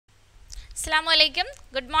Assalamu Alaikum.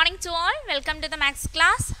 Good morning to all. Welcome to the Maths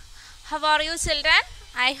class. How are you children?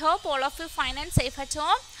 I hope all of you fine and safe at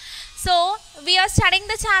home. So we are studying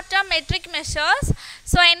the chapter metric measures.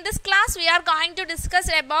 So in this class we are going to discuss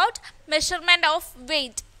about measurement of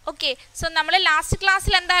weight. Okay. So നമ്മൾ last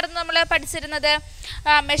classൽ എന്തായിരുന്നു നമ്മൾ പഠിച്ചിരുന്നത്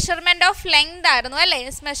measurement of length ആയിരുന്നു അല്ലേ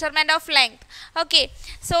measurement of length. Okay.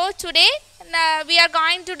 So today we are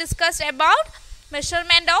going to discuss about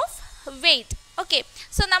measurement of weight. Okay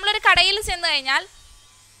so നമ്മളൊരു കടയിൽ ചെന്ന് കഴിഞ്ഞാൽ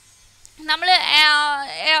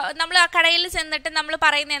നമ്മൾ ആ കടയിൽ ചെന്നിട്ട് നമ്മൾ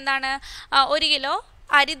പറയുന്നത് എന്താണ് 1 കിലോ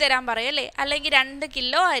അരി തരാൻ പറയും അല്ലേ അല്ലെങ്കിൽ 2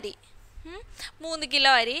 കിലോ അരി 3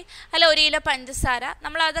 കിലോ അരി അല്ല 1 കിലോ പഞ്ചസാര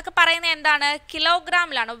നമ്മൾ അതൊക്കെ പറയുന്നത് എന്താണ്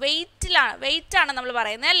കിലോഗ്രാമിലാണ് വെയിറ്റാണ് നമ്മൾ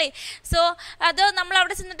പറയുന്നത് അല്ലേ സോ അത് നമ്മൾ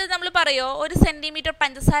അവിടെ ചെന്നിട്ട് നമ്മൾ പറയുമോ 1 സെൻറ്റിമീറ്റർ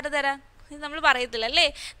പഞ്ചസാര തരാൻ ഇത് നമ്മൾ പറയത്തില്ല അല്ലേ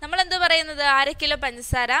നമ്മൾ എന്താ പറയുന്നത് 1/2 കിലോ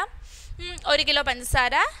പഞ്ചസാര 1 കിലോ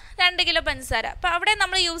പഞ്ചസാര 2 കിലോ പഞ്ചസാര അപ്പോൾ അവിടെ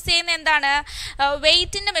നമ്മൾ യൂസ് ചെയ്യുന്ന എന്താണ്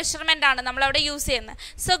വെയിറ്റിൻ്റെ മെഷർമെൻ്റ് ആണ് നമ്മൾ അവിടെ യൂസ് ചെയ്യുന്നത്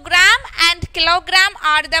so gram and kilogram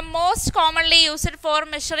are the most commonly used for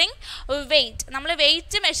measuring wait നമ്മൾ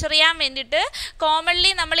വെയിറ്റ് മെഷർ ചെയ്യാൻ വേണ്ടിയിട്ട്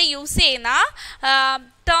കോമൺലി നമ്മൾ യൂസ് ചെയ്യുന്ന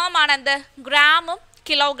ടേം ആണ് എന്ത് ഗ്രാമും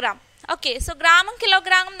കിലോഗ്രാം ഓക്കെ സോ ഗ്രാമും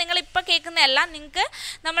കിലോഗ്രാമും നിങ്ങൾ ഇപ്പോൾ കേൾക്കുന്നതല്ല നിങ്ങൾക്ക്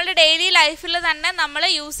നമ്മളുടെ ഡെയിലി ലൈഫിൽ തന്നെ നമ്മൾ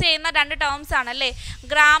യൂസ് ചെയ്യുന്ന 2 ടേംസ് ആണല്ലേ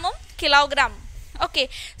ഗ്രാമും കിലോഗ്രാമും ഓക്കെ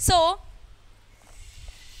സോ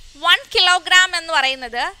 1 kilogram എന്ന്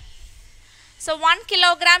പറയുന്നത് so 1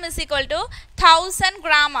 kilogram is equal to 1000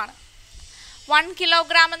 gram ആണ് 1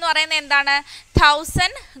 kilogram എന്ന് പറയുന്നത് എന്താണ്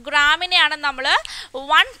 1000 ഗ്രാമിനെയാണ് നമ്മൾ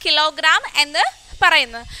 1 kilogram എന്ന്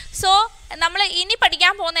പറയുന്നത് സോ നമ്മൾ ഇനി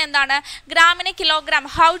പഠിക്കാൻ പോകുന്നത് എന്താണ് ഗ്രാമിനെ kilogram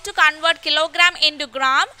how to convert kilogram into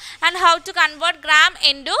gram and how to convert gram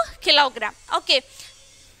into kilogram okay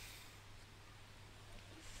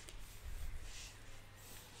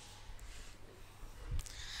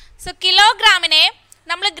so കിലോഗ്രാമിനെ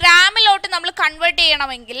നമ്മൾ ഗ്രാമിലോട്ട് നമ്മൾ കൺവേർട്ട്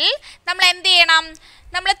ചെയ്യണമെങ്കിൽ നമ്മൾ എന്ത് ചെയ്യണം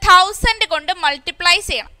നമ്മൾ 1000 കൊണ്ട് മൾട്ടിപ്ലൈ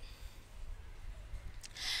ചെയ്യണം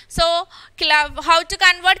so how to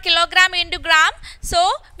convert kilogram into gram so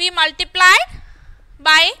we multiplied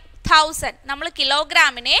by 1000 നമ്മൾ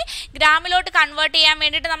കിലോഗ്രാമിനെ ഗ്രാമിലോട്ട് കൺവേർട്ട് ചെയ്യാൻ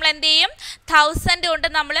വേണ്ടിയിട്ട് നമ്മൾ എന്ത് ചെയ്യും 1000 കൊണ്ട്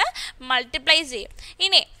നമ്മൾ മൾട്ടിപ്ലൈ ചെയ്യും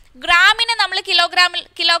ഇനി ഗ്രാമിനെ നമ്മൾ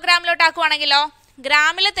കിലോഗ്രാമിലോട്ട് ആക്കുവാണെങ്കിലോ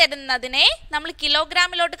ഗ്രാമിൽ തരുന്നതിനെ നമ്മൾ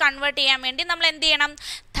കിലോഗ്രാമിലോട്ട് കൺവേർട്ട് ചെയ്യാൻ വേണ്ടി നമ്മൾ എന്ത് ചെയ്യണം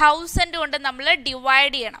 1000 കൊണ്ട് നമ്മൾ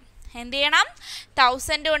ഡിവൈഡ് ചെയ്യണം എന്ത് ചെയ്യണം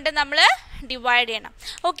 1000 കൊണ്ട് നമ്മൾ ഡിവൈഡ് ചെയ്യണം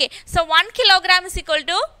okay so 1 kilogram is equal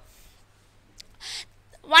to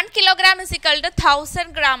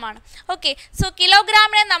 1000 gram ആണ് ഓക്കെ സോ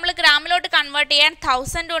കിലോഗ്രാമിനെ നമ്മൾ ഗ്രാമിലോട്ട് കൺവേർട്ട് ചെയ്യാൻ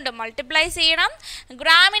 1000 കൊണ്ട് മൾട്ടിപ്ലൈ ചെയ്യണം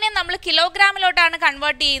ഗ്രാമിനെ നമ്മൾ കിലോഗ്രാമിലോട്ടാണ്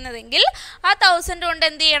കൺവേർട്ട് ചെയ്യുന്നതെങ്കിൽ ആ 1000 കൊണ്ട്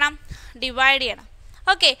എന്ത് ചെയ്യണം ഡിവൈഡ് ചെയ്യണം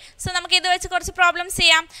okay so നമുക്ക് ഇത് വെച്ച് കുറച്ച് പ്രോബ്ലംസ്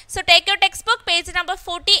ചെയ്യാം so take your textbook page number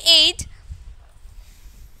 48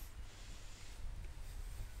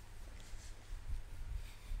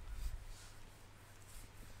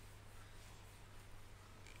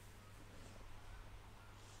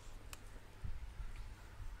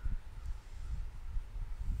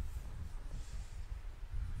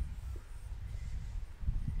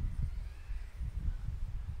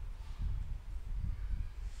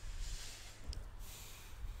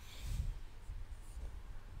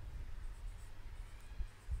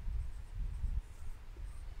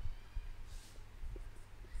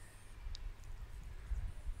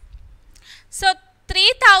 So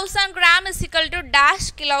 3000 gram is equal to dash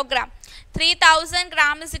kilogram. 3000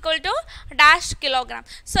 gram is equal to dash kilogram.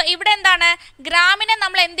 So ഇവിടെ എന്താണ് ഗ്രാമിനെ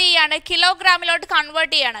നമ്മൾ എന്ത് ചെയ്യാണ് കിലോഗ്രാമിലോട്ട്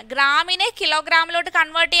കൺവേർട്ട് ചെയ്യാണ് ഗ്രാമിനെ കിലോഗ്രാമിലോട്ട്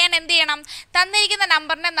കൺവേർട്ട് ചെയ്യാൻ എന്ത് ചെയ്യണം തന്നിരിക്കുന്ന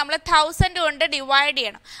നമ്പറിനെ നമ്മൾ 1000 കൊണ്ട് ഡിവൈഡ്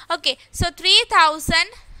ചെയ്യണം okay so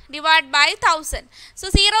 3000 divide by 1000 so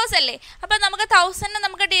zeros അല്ലേ അപ്പോൾ നമുക്ക് 1000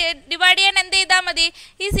 നമുക്ക് ഡിവൈഡ് ചെയ്യാൻ എന്ത് ചെയ്താൽ മതി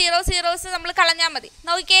ഈ സീറോസ് നമ്മൾ കളഞ്ഞാൽ മതി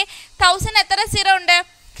നോക്കിയേ 1000 എത്ര സീറോ ഉണ്ട്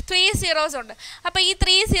 3 zeros ഉണ്ട് അപ്പോൾ ഈ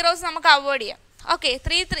 3 zeros നമുക്ക് അവോയ്ഡ് ചെയ്യാം ഓക്കെ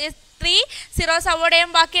 3 zeros അവോയ്ഡ്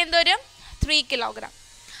ചെയ്യാൻ ബാക്കി എന്തോരും 3 kilogram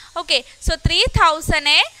ഓക്കെ സോ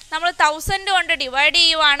 3000നെ നമ്മൾ 1000 കൊണ്ട് ഡിവൈഡ്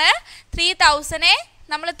ചെയ്യുവാണ് 3000നെ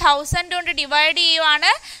നമ്മൾ 1000 കൊണ്ട് ഡിവൈഡ്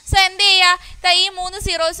ചെയ്യുവാണ് സോ എന്ത് ചെയ്യുക ഈ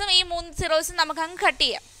 3 zeros നമുക്ക് അങ്ങ് കട്ട്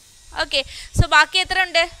ചെയ്യാം ഓക്കെ സോ ബാക്കി എത്ര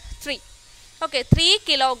ഉണ്ട് 3 ഓക്കെ 3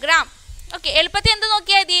 kilogram ഓക്കെ എളുപ്പത്തിൽ എന്ത്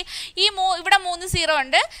നോക്കിയാൽ മതി ഈ ഇവിടെ 3 0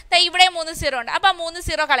 ഉണ്ട് ഇവിടെ 3 0 ഉണ്ട് അപ്പോൾ 3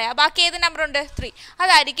 0 കളയാം ബാക്കി ഏത് നമ്പർ ഉണ്ട് 3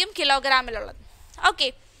 അതായിരിക്കും കിലോഗ്രാമിലുള്ളത് okay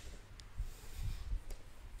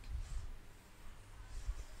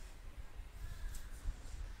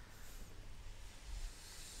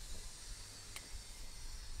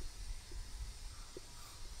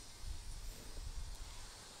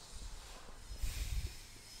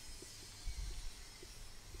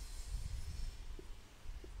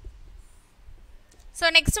So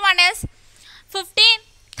next one is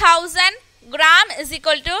 15,000 gram is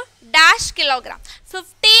equal to dash kilogram.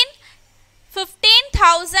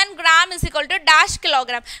 15,000 gram is equal to dash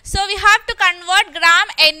kilogram. So we have to convert gram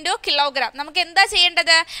into kilogram. നമുക്ക് എന്താ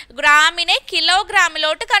ചെയ്യേണ്ടത്? ഗ്രാമിനെ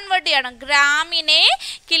കിലോഗ്രാമിലോട്ട് കൺവേർട്ട് ചെയ്യണം. ഗ്രാമിനെ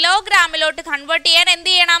കിലോഗ്രാമിലോട്ട് കൺവേർട്ട് ചെയ്യാൻ എന്ത്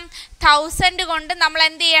ചെയ്യണം? 1000 കൊണ്ട് നമ്മൾ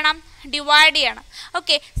എന്ത് ചെയ്യണം? ഡിവൈഡ് ചെയ്യണം.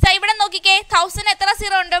 ഓക്കെ, സോ ഇവിടെ നോക്കിക്കേ, 1000 എത്ര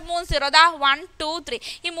സീറോ ഉണ്ട്? 3 സീറോ. അതാ 1 2 3.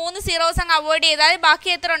 ഈ 3 സീറോസ് അങ്ങ് അവോയ്ഡ് ചെയ്താൽ ബാക്കി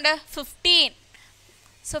എത്ര ഉണ്ട്? 15.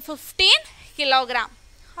 So 15 kilogram.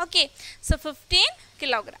 Okay, so 15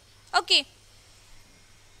 kilogram. Okay,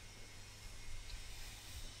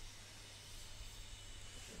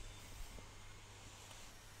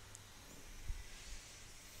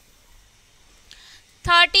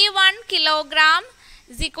 (31 kilogram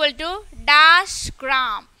is equal to dash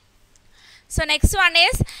gram). So next one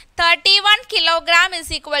is 31 kilogram is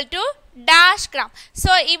equal to dash gram. So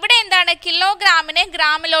ഇവിടെ എന്താണ്? കിലോഗ്രാമിനെ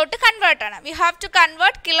ഗ്രാമിലോട്ട് കൺവേർട്ട് ആണ്. We have to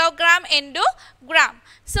convert kilogram into gram.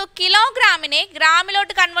 So കിലോഗ്രാമിനെ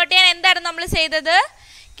ഗ്രാമിലോട്ട് convert ചെയ്യാൻ എന്താണ് നമ്മൾ ചെയ്തത്?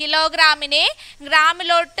 കിലോഗ്രാമിനെ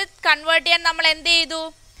ഗ്രാമിലോട്ട് convert ചെയ്യാൻ നമ്മൾ എന്ത് ചെയ്തു?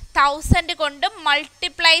 1000 കൊണ്ട്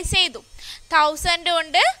മൾട്ടിപ്ലൈ ചെയ്തു. 1000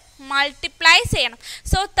 കൊണ്ട് മൾട്ടിപ്ലൈ ചെയ്യണം.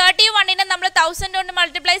 സോ 31നെ നമ്മൾ 1000 കൊണ്ട്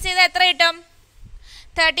മൾട്ടിപ്ലൈ ചെയ്താൽ എത്ര കിട്ടും?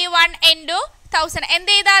 31 into 1000.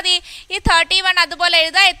 എന്ത് ചെയ്താൽ മതി? ഈ 31 അതുപോലെ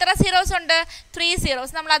എഴുതാം. എത്ര സീറോസ് ഉണ്ട്? 3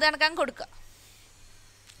 സീറോസ്. നമ്മൾ അത് കണക്കാൻ കൊടുക്കുക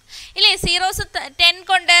ഇല്ലേ? സീറോസ് 10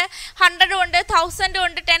 കൊണ്ട് 100 ഉണ്ട്, 1000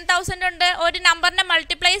 ഉണ്ട്, 10,000 ഉണ്ട്. ഒരു നമ്പറിനെ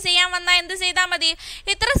മൾട്ടിപ്ലൈ ചെയ്യാൻ വന്നാൽ എന്ത് ചെയ്താൽ മതി?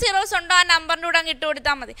 ഇത്ര സീറോസ് ഉണ്ടോ ആ നമ്പറിൻ്റെ കൂടെ അങ്ങ് ഇട്ട്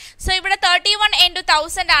കൊടുത്താൽ മതി. സോ ഇവിടെ 31 into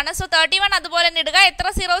 1000 ആണ്. സോ 31 അതുപോലെ തന്നെ ഇടുക. എത്ര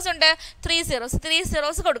സീറോസ് ഉണ്ട്? 3 സീറോസ്. 3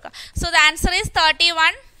 സീറോസ് കൊടുക്കുക. So the answer is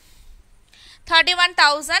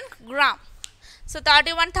 31,000 gram. So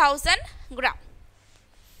 31,000 gram.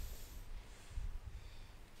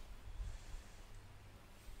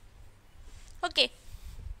 Okay.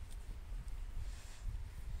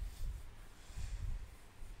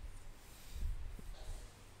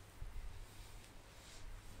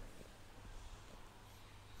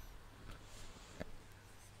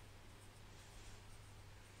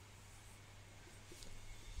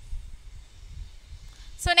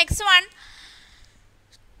 So next one,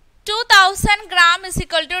 2000 gram is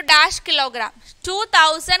equal to dash kilogram.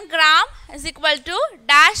 2000 gram is equal to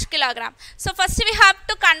dash kilogram. So first we have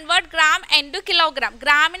to convert gram into kilogram.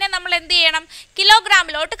 ഗ്രാമിനെ നമ്മൾ എന്ത് ചെയ്യണം?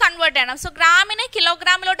 കിലോഗ്രാമിലോട്ട് convert ചെയ്യണം. So ഗ്രാമിനെ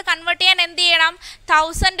കിലോഗ്രാമിലോട്ട് convert ചെയ്യാൻ എന്ത് ചെയ്യണം?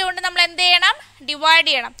 1000 കൊണ്ട് നമ്മൾ എന്ത് ചെയ്യണം? ഡിവൈഡ്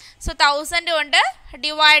ചെയ്യണം. സോ 1000 കൊണ്ട്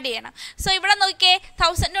ഡിവൈഡ് ചെയ്യണം. സോ ഇവിടെ നോക്കിയേ,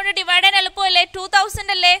 1000 കൊണ്ട് ഡിവൈഡ് ചെയ്യാൻ എളുപ്പമല്ലേ? 2000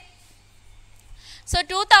 അല്ലേ? സോ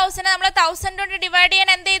 2000 നമ്മൾ 1000 കൊണ്ട് ഡിവൈഡ് ചെയ്യാൻ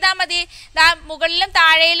എന്ത് ചെയ്താൽ മതി? മുകളിലും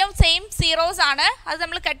താഴെയിലും സെയിം സീറോസ് ആണ്. അത്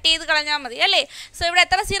നമ്മൾ കട്ട് ചെയ്ത് കളഞ്ഞാൽ മതി അല്ലേ? സോ ഇവിടെ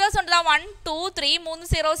എത്ര സീറോസ് ഉണ്ട്? 1 2 3. 3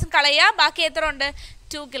 സീറോസും കളയുക. ബാക്കി എത്ര ഉണ്ട്?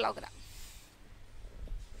 2 കിലോഗ്രാം.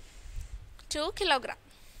 2 കിലോഗ്രാം.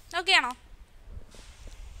 ഓക്കെ ആണോ?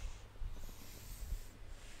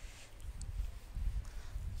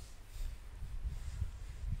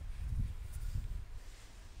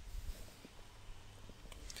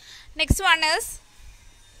 Next one is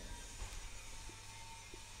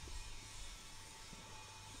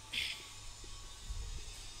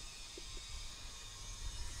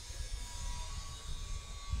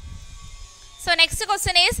so next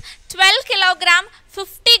question is 12 kilogram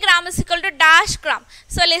 50 gram is equal to dash gram.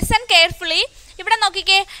 So listen carefully. ഇവിടെ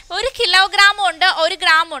നോക്കിക്കേ, 1 കിലോഗ്രാമും ഉണ്ട് 1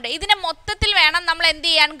 ഗ്രാമും ഉണ്ട്. ഇതിനെ മൊത്തത്തിൽ വേണം നമ്മൾ എന്ത്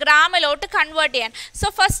ചെയ്യാൻ? ഗ്രാമിലോട്ട് കൺവേർട്ട് ചെയ്യാൻ. സോ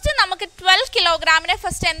ഫസ്റ്റ് നമുക്ക് 12 കിലോഗ്രാമിനെ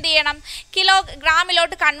ഫസ്റ്റ് എന്ത് ചെയ്യണം?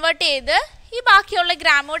 കിലോഗ്രാമിലോട്ട് കൺവേർട്ട് ചെയ്ത് ഈ ബാക്കിയുള്ള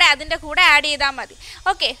ഗ്രാമൂടെ അതിൻ്റെ കൂടെ ആഡ് ചെയ്താൽ മതി.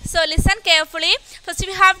 Okay, so listen carefully. First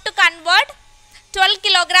we have to convert 12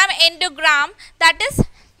 kilogram into gram. That is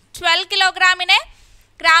 12 കിലോഗ്രാമിനെ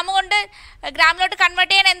gram കൊണ്ട് ഗ്രാമിലോട്ട്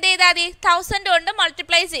കൺവേർട്ട് ചെയ്യാൻ എന്ത് ചെയ്താൽ മതി? 1000 കൊണ്ട്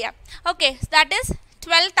മൾട്ടിപ്ലൈ ചെയ്യാം. Okay, that is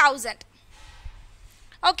 12,000.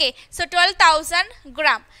 Okay, so 12,000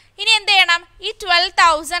 gram. ഇനി എന്ത് ചെയ്യണം? ഈ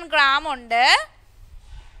 12,000 ഗ്രാം ഉണ്ട്,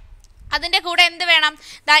 അതിൻ്റെ കൂടെ എന്ത് വേണം?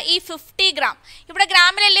 ഈ 50 ഗ്രാം. ഇവിടെ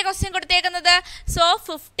ഗ്രാമിലല്ലേ ക്വസ്റ്റ്യൻ കൊടുത്തേക്കുന്നത്? സോ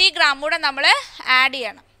 50 ഗ്രാം കൂടെ നമ്മൾ ആഡ്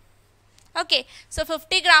ചെയ്യണം. ഓക്കെ, സോ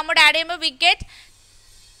 50 ഗ്രാം കൂടെ ആഡ് ചെയ്യുമ്പോൾ we get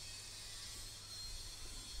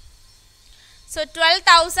so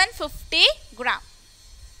 12,050 gram.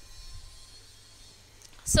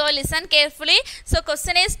 So listen carefully. So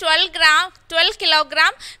question is 12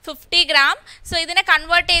 kilogram 50 gram. So ഇതിനെ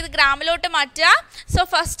കൺവേർട്ട് ചെയ്ത് ഗ്രാമിലോട്ട് മാറ്റുക. So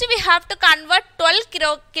first we have to convert 12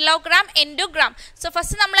 kilogram into gram. So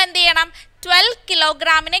first നമ്മൾ എന്ത് ചെയ്യണം? 12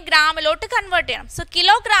 കിലോഗ്രാമിനെ ഗ്രാമിലോട്ട് കൺവേർട്ട് ചെയ്യണം. സോ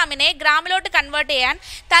കിലോഗ്രാമിനെ ഗ്രാമിലോട്ട് കൺവേർട്ട് ചെയ്യാൻ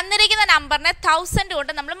തന്നിരിക്കുന്ന നമ്പറിനെ 1000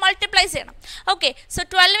 കൊണ്ട് നമ്മൾ മൾട്ടിപ്ലൈ ചെയ്യണം. ഓക്കെ, സോ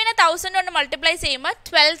 12നെ 1000 കൊണ്ട് മൾട്ടിപ്ലൈ ചെയ്യുമ്പോൾ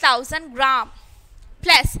 12,000 ഗ്രാം.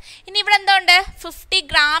 പ്ലസ് ഇനി ഇവിടെ എന്തുണ്ട് 50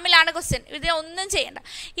 ഗ്രാമിലാണ് ക്വസ്റ്റ്യൻ. ഇത് ഒന്നും ചെയ്യണ്ട,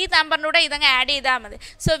 ഈ നമ്പറിലൂടെ ഇതങ്ങ് ആഡ് ചെയ്താൽ മതി.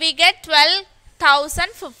 So we get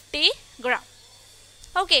 12,050 gram.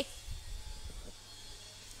 Okay,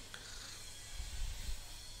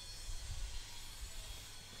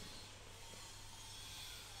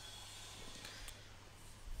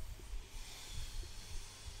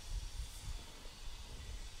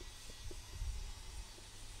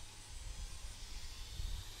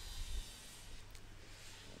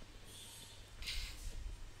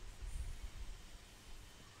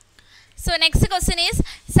 so next question is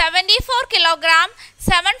 74 kilogram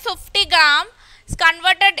 750 gram is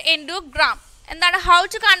converted into gram. എന്താണ് how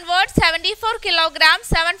to convert 74 kilogram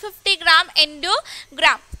 750 gram into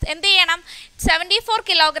gram? എന്ത് ചെയ്യണം? 74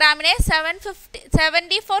 കിലോഗ്രാമിനെ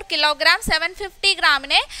 74 കിലോഗ്രാം 750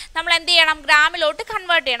 ഗ്രാമിനെ നമ്മൾ എന്ത് ചെയ്യണം? ഗ്രാമിലോട്ട്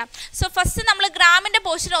കൺവേർട്ട് ചെയ്യണം. സോ ഫസ്റ്റ് നമ്മൾ ഗ്രാമിൻ്റെ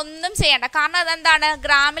പോർഷൻ ഒന്നും ചെയ്യണ്ട, കാരണം അതെന്താണ്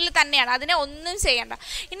ഗ്രാമിൽ തന്നെയാണ്, അതിനെ ഒന്നും ചെയ്യണ്ട.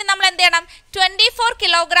 ഇനി നമ്മൾ എന്ത് ചെയ്യണം? 24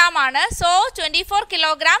 കിലോഗ്രാം ആണ്. So 24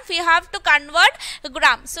 kilogram we have to convert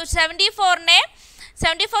gram. So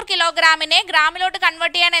 74 കിലോഗ്രാമിനെ ഗ്രാമിലോട്ട്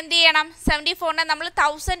convert ചെയ്യാൻ എന്ത് ചെയ്യണം? 74നെ നമ്മൾ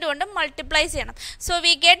 1000 കൊണ്ട് മൾട്ടിപ്ലൈ ചെയ്യണം. So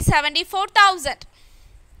we get 74,000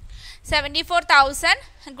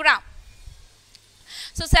 gram.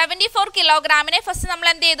 So 74 കിലോഗ്രാമിനെ first നമ്മൾ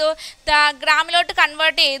എന്ത് ചെയ്തു? ഗ്രാമിലോട്ട്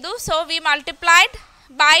കൺവേർട്ട് ചെയ്തു. So we multiplied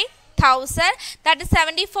by 1000, that is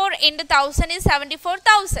 74 into 1000 is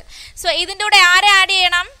 74,000. So ഇതിൻ്റെ കൂടെ ആരെ ആഡ്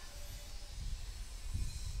ചെയ്യണം?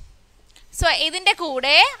 സോ ഇതിൻ്റെ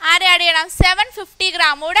കൂടെ ആരെ ആഡ് ചെയ്യണം? 750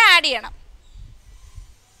 ഗ്രാം കൂടെ ആഡ് ചെയ്യണം.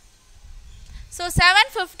 സോ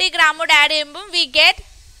 750 ഗ്രാം കൂടെ ആഡ് ചെയ്യുമ്പം we get,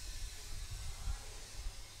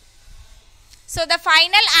 so the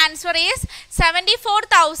final answer is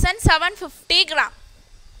 74,750 gram.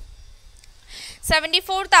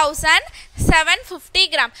 74,750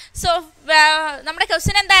 gram. So നമ്മുടെ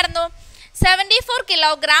ക്വസ്റ്റ്യൻ എന്തായിരുന്നു? 74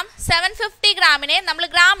 കിലോഗ്രാം 750 ഗ്രാമിനെ നമ്മൾ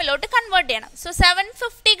ഗ്രാമിലോട്ട് കൺവേർട്ട് ചെയ്യണം. സോ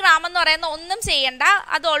 750 ഗ്രാം എന്ന് പറയുന്ന ഒന്നും ചെയ്യണ്ട,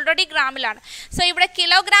 അത് ഓൾറെഡി ഗ്രാമിലാണ്. സോ ഇവിടെ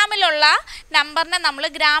കിലോഗ്രാമിലുള്ള നമ്പറിനെ നമ്മൾ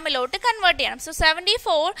ഗ്രാമിലോട്ട് കൺവേർട്ട് ചെയ്യണം. So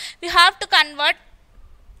 74 we have to convert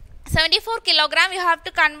 74 kilogram you have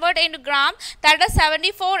to convert into gram, that is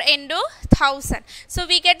 74 into 1000. So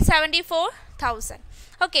we get 74,000.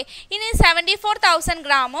 Okay, ഇനി 74,000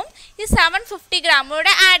 ഗ്രാമും ഈ 750 ഗ്രാമും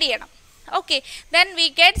കൂടെ ആഡ് ചെയ്യണം. Okay, then we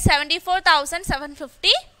get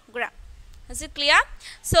 74,750 gram. Is it clear?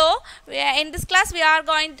 So in this class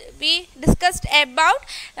we discussed about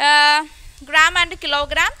gram and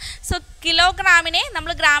kilogram. So kilogramനെ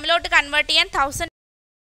നമ്മൾ ഗ്രാമിലോട്ട് convert ചെയ്യാൻ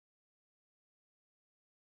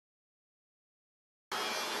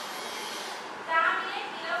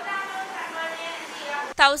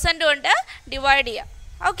 1000 കൊണ്ട് divide ചെയ്യാം.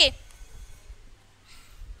 Okay,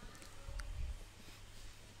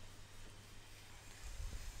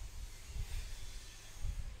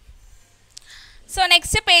 so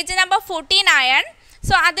next page number 49.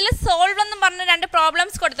 So അതിൽ solve എന്ന് പറഞ്ഞ 2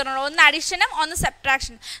 പ്രോബ്ലംസ് കൊടുത്തിട്ടുണ്ട്, ഒന്ന് അഡിഷനും ഒന്ന്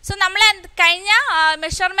സബ്ട്രാക്ഷനും. സോ നമ്മൾ കഴിഞ്ഞ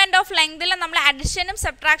മെഷർമെൻറ്റ് ഓഫ് ലെങ്തിൽ നമ്മൾ അഡിഷനും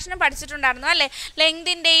സബ്ട്രാക്ഷനും പഠിച്ചിട്ടുണ്ടായിരുന്നു അല്ലേ?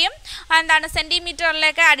 ലെങ്തിൻ്റെയും എന്താണ്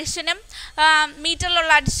സെൻറ്റിമീറ്ററിലേക്ക് അഡിഷനും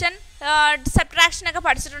മീറ്ററിലുള്ള അഡിഷൻ സബ്ട്രാക്ഷനൊക്കെ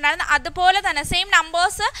പഠിച്ചിട്ടുണ്ടായിരുന്നു. അതുപോലെ തന്നെ സെയിം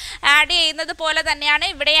നമ്പേഴ്സ് ആഡ് ചെയ്യുന്നത് പോലെ തന്നെയാണ്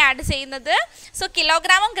ഇവിടെ ആഡ് ചെയ്യുന്നത്. സോ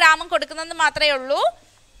കിലോഗ്രാമും ഗ്രാമും കൊടുക്കുന്നത് മാത്രമേ ഉള്ളൂ.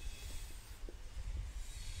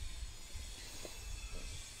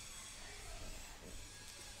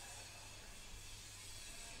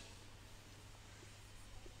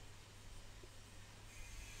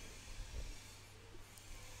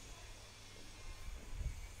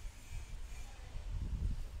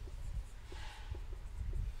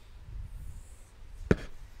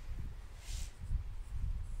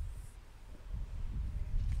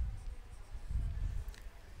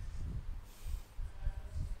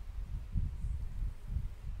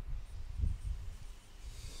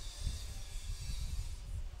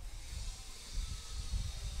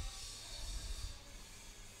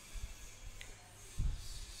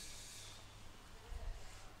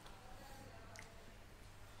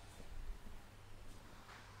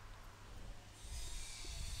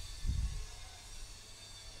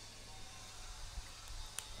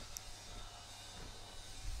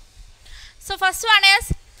 So first one is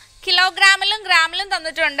kilogramilum gramilum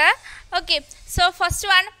തന്നിട്ടുണ്ട്. Okay, so first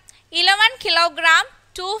one 11 kilogram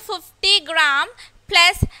 250 gram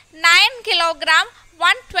plus 9 kilogram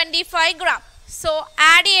 125 gram. So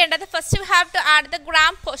add ചെയ്യേണ്ടത് first we have to add the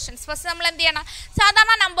gram portions. First നമ്മൾ എന്ത് ചെയ്യണം?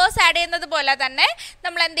 സാധാരണ നമ്പേഴ്സ് ആഡ് ചെയ്യുന്നത് പോലെ തന്നെ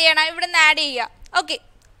നമ്മൾ എന്ത് ചെയ്യണം? ഇവിടെ നിന്ന് ആഡ് ചെയ്യുക. Okay,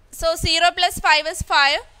 so 0 plus 5 is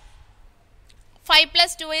 5, 5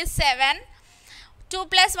 plus 2 is 7, 2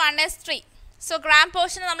 plus 1 is 3. So gram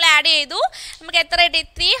portion നമ്മൾ add ചെയ്തു. നമുക്ക് എത്ര കിട്ടി?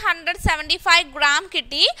 375 gram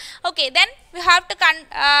കിട്ടി. Okay, then we have to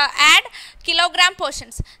add kilogram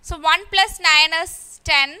portions. So 1 plus 9 is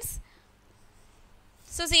 10s.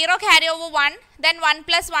 So 0 carry over 1. Then 1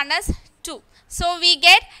 plus 1 is 2. So we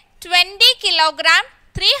get 20 kilogram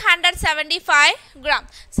 375 gram.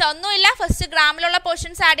 So ഒന്നുമില്ല, first ഗ്രാമിലുള്ള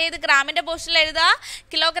portions add ചെയ്ത് ഗ്രാമിൻ്റെ പോർഷനിൽ എഴുതുക,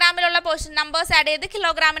 കിലോഗ്രാമിലുള്ള പോർഷൻ നമ്പേഴ്സ് ആഡ് ചെയ്ത്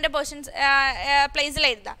കിലോഗ്രാമിൻ്റെ portions പ്ലേസിൽ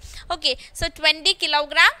എഴുതുക. Okay, so 20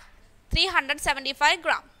 kilogram 375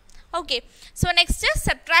 gram. Okay, so next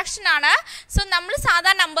subtraction ആണ്. So നമ്മൾ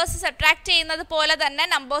സാധാരണ നമ്പേഴ്സ് സബ്ട്രാക്ട് ചെയ്യുന്നത് പോലെ തന്നെ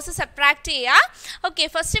നമ്പേഴ്സ് സബ്ട്രാക്ട് ചെയ്യുക. Okay,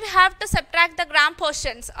 first we have to subtract the gram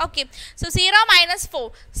portions. Okay, so 0 minus 4.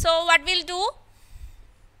 So what we'll do?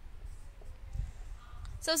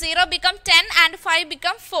 So 0 become 10 and 5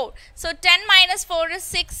 become 4. So 10 minus 4 is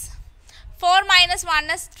 6. 4 minus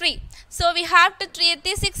 1 is 3. So we have to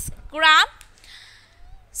 36 gram.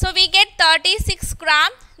 So we get 36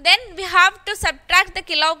 gram. Then we have to subtract the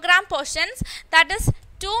kilogram portions. That is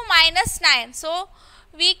 2 minus 9. So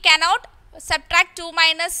we cannot subtract 2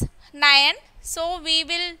 minus 9. So we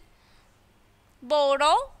will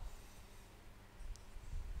borrow.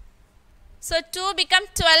 So 2 become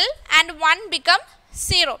 12 and 1 become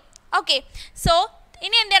 0. Okay, so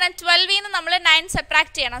ഇനി എന്ത് ചെയ്യണം? 12 നിന്ന് നമ്മൾ 9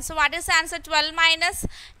 subtract ചെയ്യണം. So what is answer? 12 minus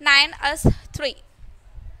 9 is 3.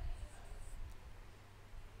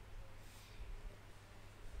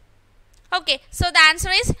 Okay, so the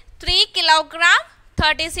answer is 3 kilogram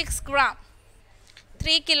 36 gram.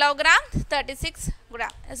 3 kilogram 36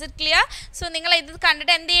 gram. Is it clear? So നിങ്ങൾ ഇത്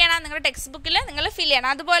കണ്ടിട്ട് എന്ത് ചെയ്യണം? നിങ്ങളുടെ ടെക്സ്റ്റ് ബുക്കിൽ നിങ്ങൾ ഫിൽ ചെയ്യണം.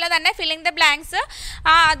 അതുപോലെ തന്നെ ഫില്ലിംഗ് ദ ബ്ലാങ്ക്സ്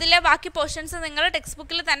അതിലെ ബാക്കി പോർഷൻസ് നിങ്ങൾ ടെക്സ്റ്റ്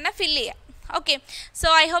ബുക്കിൽ തന്നെ ഫിൽ ചെയ്യുക. Okay, so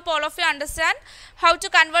I hope all of you understand how to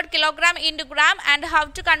convert kilogram into gram and how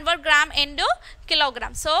to convert gram into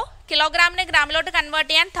kilogram. So kilogramനെ ഗ്രാമിലോട്ട് convert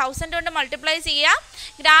ചെയ്യാൻ 1000 കൊണ്ട് മൾട്ടിപ്ലൈ ചെയ്യുക.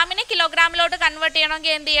 ഗ്രാമിനെ കിലോഗ്രാമിലോട്ട് കൺവേർട്ട്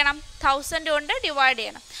ചെയ്യണമെങ്കിൽ എന്ത് ചെയ്യണം? 1000 കൊണ്ട് ഡിവൈഡ്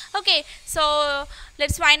ചെയ്യണം. Okay, so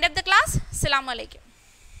let's wind up the class. Assalamu Alaikum.